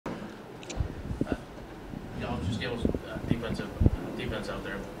skills defense out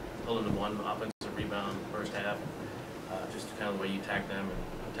there, holding the one offensive rebound first half, just kind of the way you attack them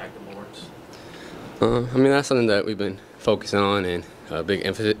and attack the boards. I mean, that's something that we've been focusing on and a big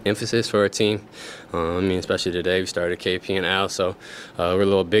emphasis for our team. I mean, especially today, we started KP and Al, so we're a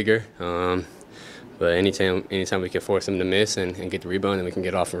little bigger. But anytime we can force them to miss and get the rebound, then we can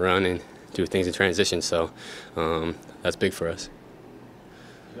get off and run and do things in transition. So that's big for us.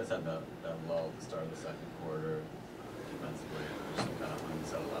 You guys had that lull at the start of the second quarter defensively, just some kind of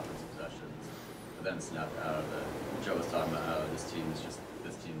unsettled offensive possessions, but then snapped out of it. Joe was talking about how this team,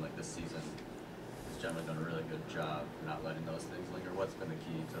 like this season, has generally done a really good job not letting those things linger. What's been the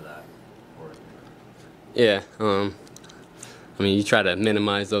key to that for you? Yeah, I mean, you try to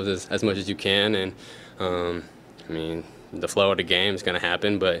minimize those as much as you can, and I mean, the flow of the game is going to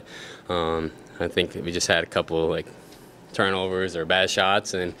happen, but I think we just had a couple like turnovers or bad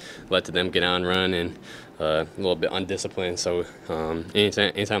shots and let them get on run and a little bit undisciplined. So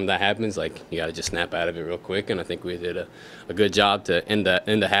anytime that happens, like you got to just snap out of it real quick. And I think we did a good job to end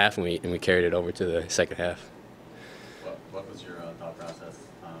the half, and we carried it over to the second half. What was your thought process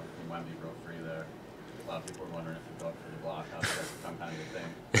when Wemby broke free there? A lot of people were wondering if you go up for the block. How does that become kind of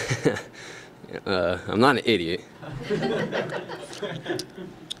a thing? I'm not an idiot.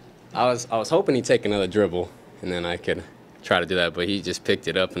 I was hoping he'd take another dribble, and then I could try to do that, but he just picked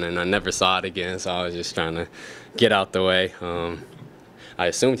it up, and then I never saw it again, so I was just trying to get out the way. I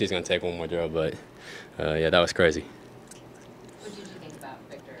assumed he was going to take one more dribble, but yeah, that was crazy. What did you think about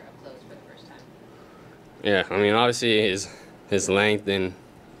Victor up close for the first time? Yeah, I mean, obviously his length and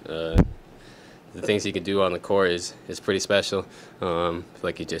the things he could do on the court is pretty special.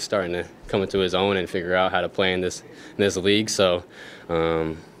 Like he's just starting to come into his own and figure out how to play in this league. So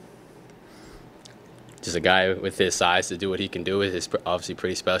just a guy with his size to do what he can do is obviously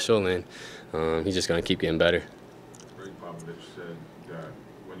pretty special, and he's just going to keep getting better. Greg Popovich said that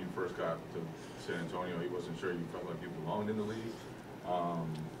when you first got to San Antonio, he wasn't sure you felt like you belonged in the league.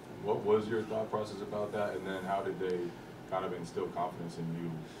 What was your thought process about that, and then how did they kind of instill confidence in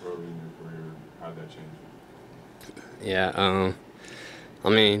you early in your career? How did that change? Yeah, I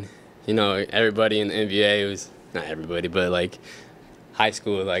mean, you know, everybody in the NBA was, not everybody, but like high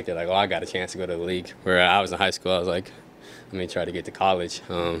school, like they're like, oh, I got a chance to go to the league. Where I was in high school, I was like, let me try to get to college.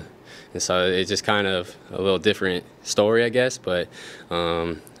 And so it's just kind of a little different story, I guess. But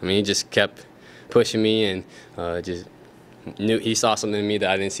I mean, he just kept pushing me and just knew he saw something in me that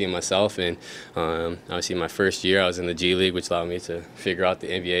I didn't see in myself. And obviously, my first year, I was in the G League, which allowed me to figure out the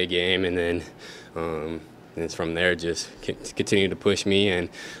NBA game, and then. And it's from there, just continue to push me and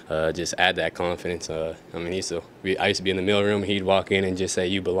just add that confidence. I mean, I used to be in the mailroom, and he'd walk in and just say,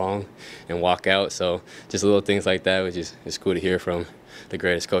 "You belong," and walk out. So just little things like that, which is cool to hear from the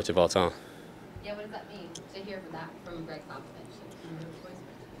greatest coach of all time. Yeah, what does that mean to hear that from Greg Popovich?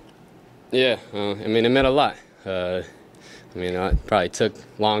 Yeah, I mean, it meant a lot. I mean, it probably took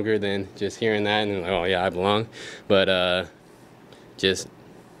longer than just hearing that and like, oh yeah, I belong. But just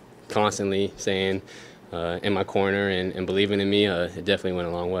constantly saying in my corner and believing in me, it definitely went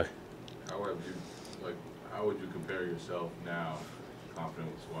a long way. How would you compare yourself now,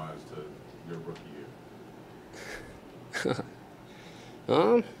 confidence-wise, to your rookie year?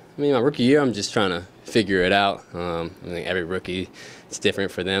 I mean, my rookie year, I'm just trying to figure it out. I think every rookie, it's different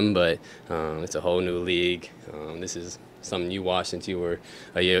for them, but it's a whole new league. This is something you watched since you were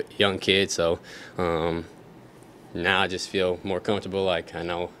a young kid, so now I just feel more comfortable. Like I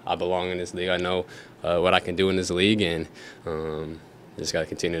know I belong in this league. I know what I can do in this league, and just got to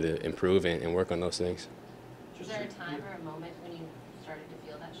continue to improve and work on those things. Was there a time or a moment when you started to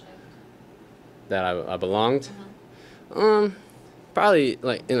feel that shift? That I belonged? Probably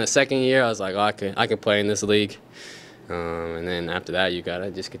like in the second year, I was like, oh, I can play in this league. And then after that, you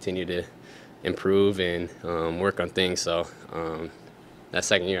gotta just continue to improve and work on things. So that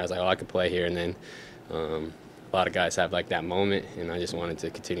second year, I was like, oh, I can play here. And then a lot of guys have like that moment, and I just wanted to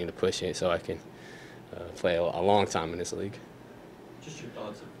continue to push it so I can play a long time in this league. Just your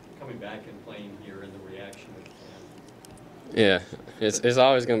thoughts of coming back and playing here and the reaction with the fans. Yeah, it's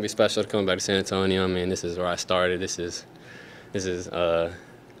always going to be special to come back to San Antonio. I mean, this is where I started. This is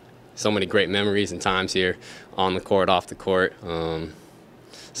so many great memories and times here on the court, off the court.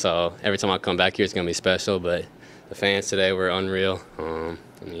 So every time I come back here, it's going to be special. But the fans today were unreal. I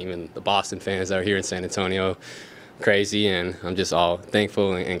mean, even the Boston fans that are here in San Antonio, crazy, and I'm just all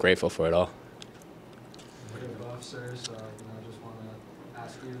thankful and grateful for it all. Sir, so I just want to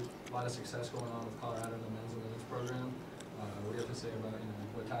ask you, a lot of success going on with Colorado and the men's and women's program. What do you have to say about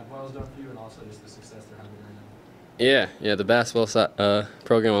what Tad Boyle's done for you, and also just the success they're having right now? Yeah, the basketball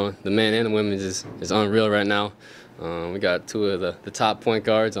program on the men and the women's is unreal right now. We got two of the top point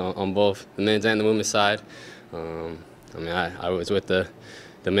guards on both the men's and the women's side. I mean, I was with the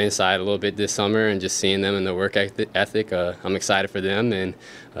men's side a little bit this summer, and just seeing them and their work ethic, I'm excited for them, and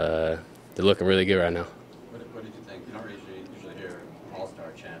they're looking really good right now. What did you think? You don't usually hear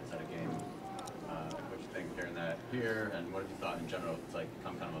all-star chants at a game. What did you think hearing that here, and what have you thought in general? It's like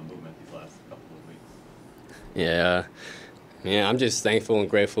become kind of a movement these last couple of weeks. Yeah, I'm just thankful and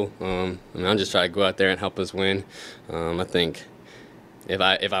grateful. I mean, I'm just trying to go out there and help us win. I think if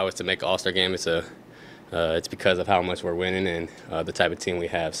I was to make an all-star game, it's because of how much we're winning and the type of team we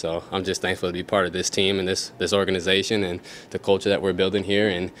have. So I'm just thankful to be part of this team and this organization and the culture that we're building here.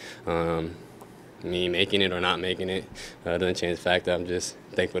 And me making it or not making it doesn't change the fact that I'm just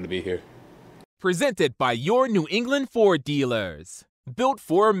thankful to be here. Presented by your New England Ford dealers. Built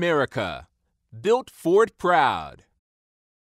for America. Built Ford proud.